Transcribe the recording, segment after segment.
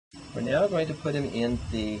We're now going to put him in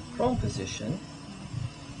the prone position.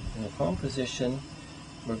 In the prone position,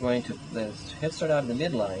 we're going to let his head start out in the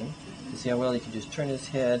midline to see how well he can just turn his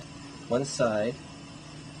head one side.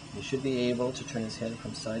 He should be able to turn his head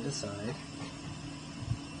from side to side.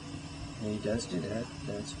 And he does do that.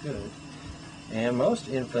 That's good. And most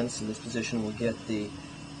infants in this position will get the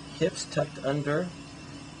hips tucked under,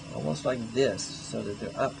 almost like this, so that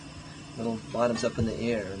they're up, little bottoms up in the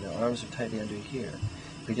air, and the arms are tightly under here.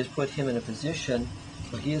 If we just put him in a position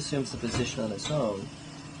where he assumes the position on its own,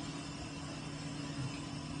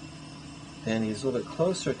 then he's a little bit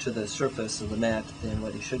closer to the surface of the mat than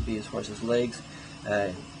what he should be as far as his legs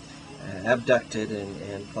abducted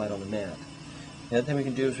and flat on the mat. The other thing we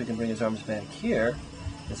can do is we can bring his arms back here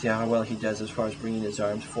and see how well he does as far as bringing his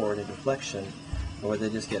arms forward into flexion, or whether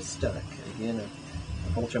they just get stuck. Again,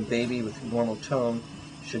 a full-term baby with normal tone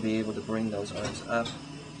should be able to bring those arms up,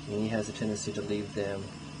 and he has a tendency to leave them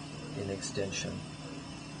in extension.